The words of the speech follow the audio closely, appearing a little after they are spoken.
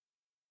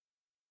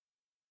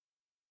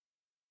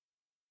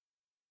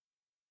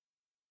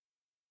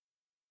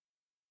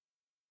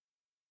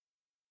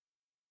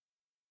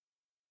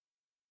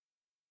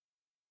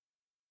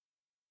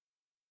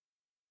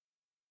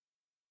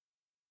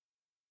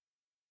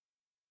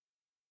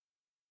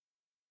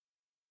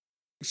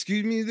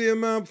Excuse me there,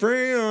 my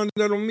friend,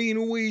 I don't mean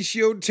to waste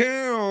your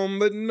time,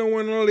 but no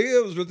one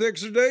lives with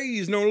extra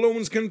days, no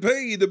loans can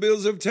pay the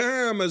bills of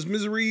time, as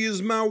misery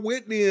is my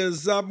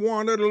witness. I've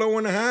wandered low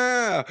and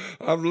high,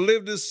 I've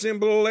lived a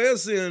simple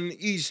lesson,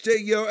 each day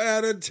you're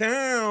out of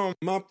town.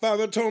 My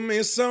father told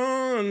me,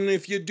 son,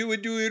 if you do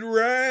it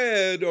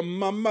right.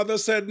 My mother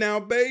said, now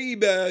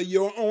baby,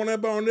 you're only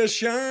born to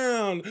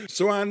shine.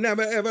 So I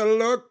never ever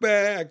look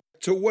back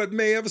to what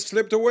may have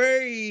slipped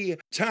away.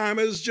 Time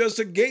is just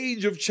a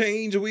gauge of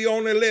change, we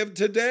only live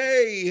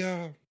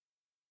today.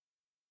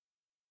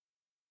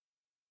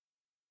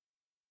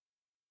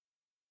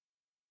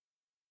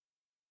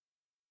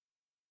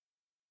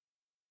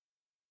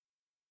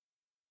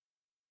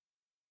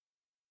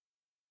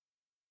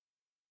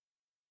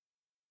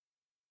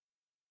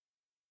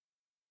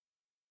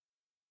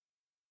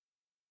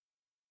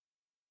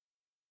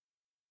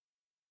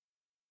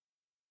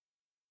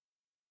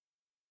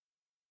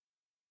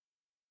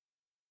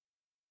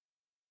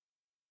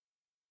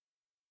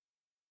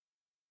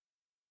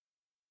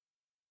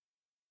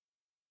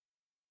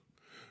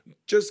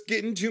 Just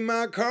get into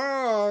my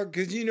car,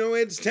 cause you know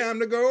it's time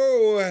to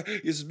go.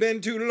 It's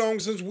been too long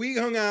since we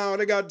hung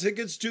out. I got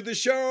tickets to the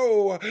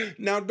show.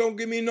 Now don't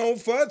give me no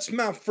fuss,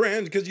 my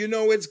friend, cause you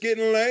know it's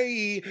getting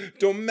late.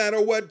 Don't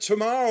matter what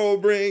tomorrow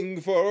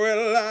bring, for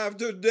we're alive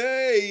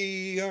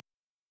today.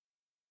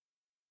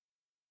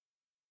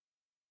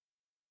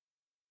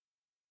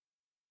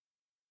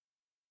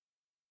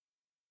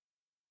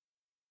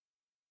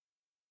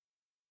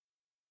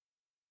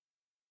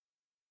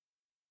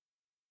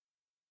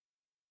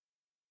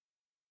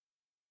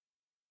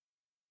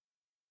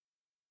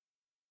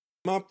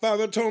 My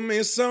father told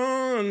me,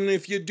 son,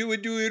 if you do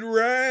it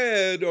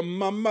right.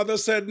 My mother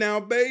said, now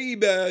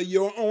baby,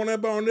 you're only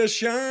born to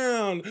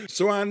shine.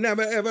 So I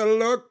never ever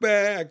look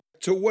back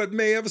to what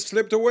may have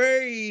slipped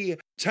away.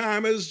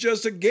 Time is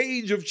just a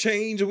gauge of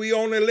change, we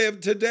only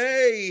live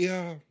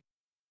today.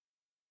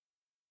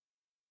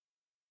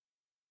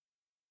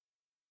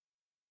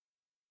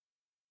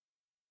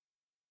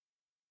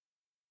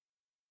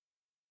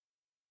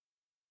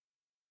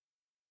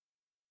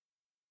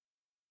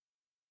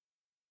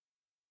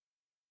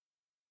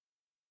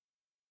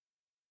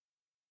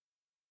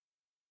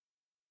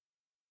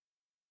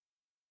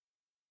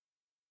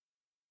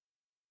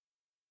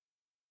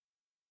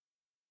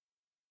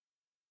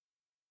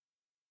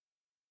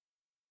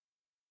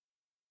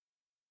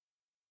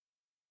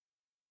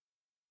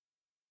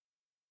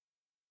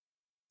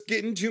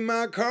 Get into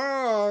my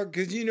car,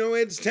 cause you know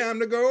it's time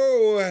to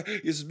go.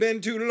 It's been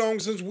too long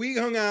since we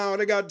hung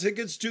out. I got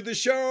tickets to the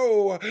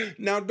show.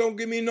 Now don't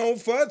give me no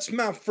fuss,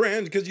 my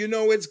friend, cause you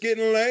know it's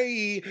getting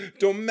late.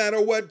 Don't matter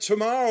what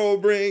tomorrow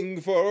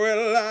bring, for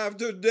we're alive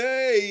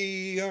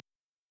today.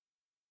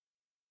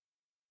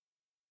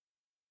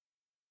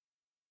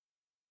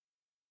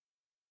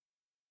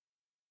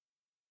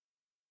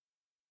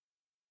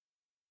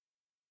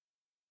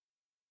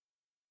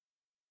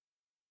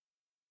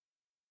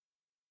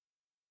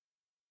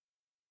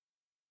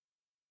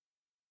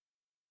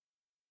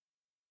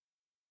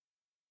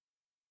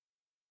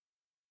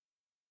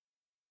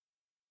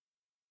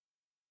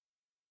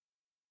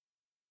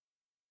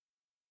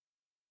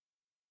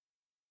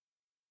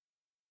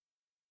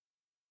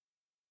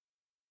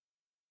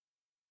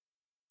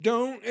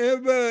 Don't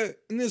everybody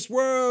in this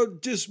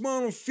world just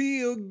wanna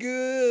feel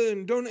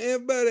good. Don't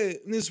everybody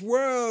in this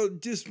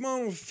world just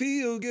wanna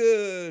feel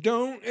good.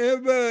 Don't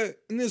everybody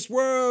in this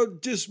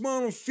world just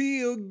wanna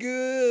feel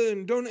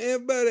good. Don't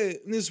everybody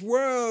in this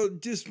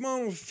world just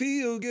wanna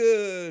feel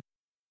good.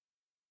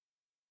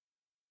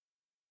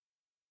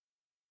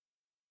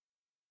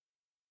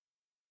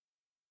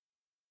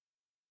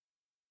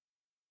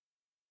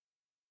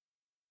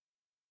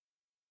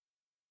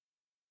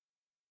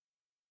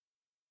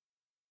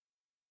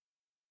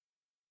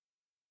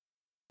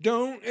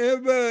 Don't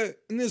everybody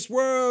in this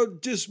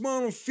world just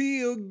wanna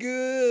feel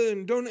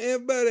good. Don't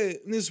everybody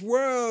in this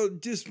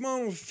world just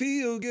wanna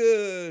feel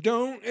good.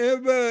 Don't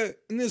everybody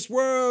in this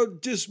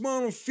world just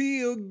wanna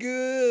feel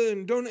good.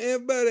 Don't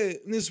everybody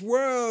in this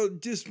world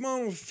just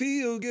wanna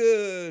feel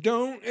good.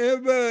 Don't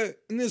everybody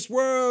in this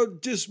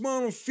world just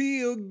wanna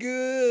feel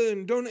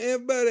good. Don't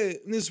everybody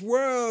in this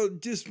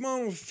world just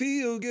wanna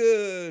feel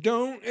good.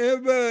 Don't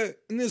everybody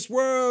in this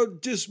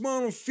world just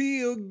wanna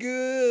feel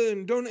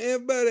good. Don't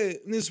everybody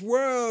in this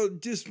world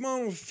just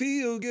wanna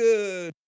feel good.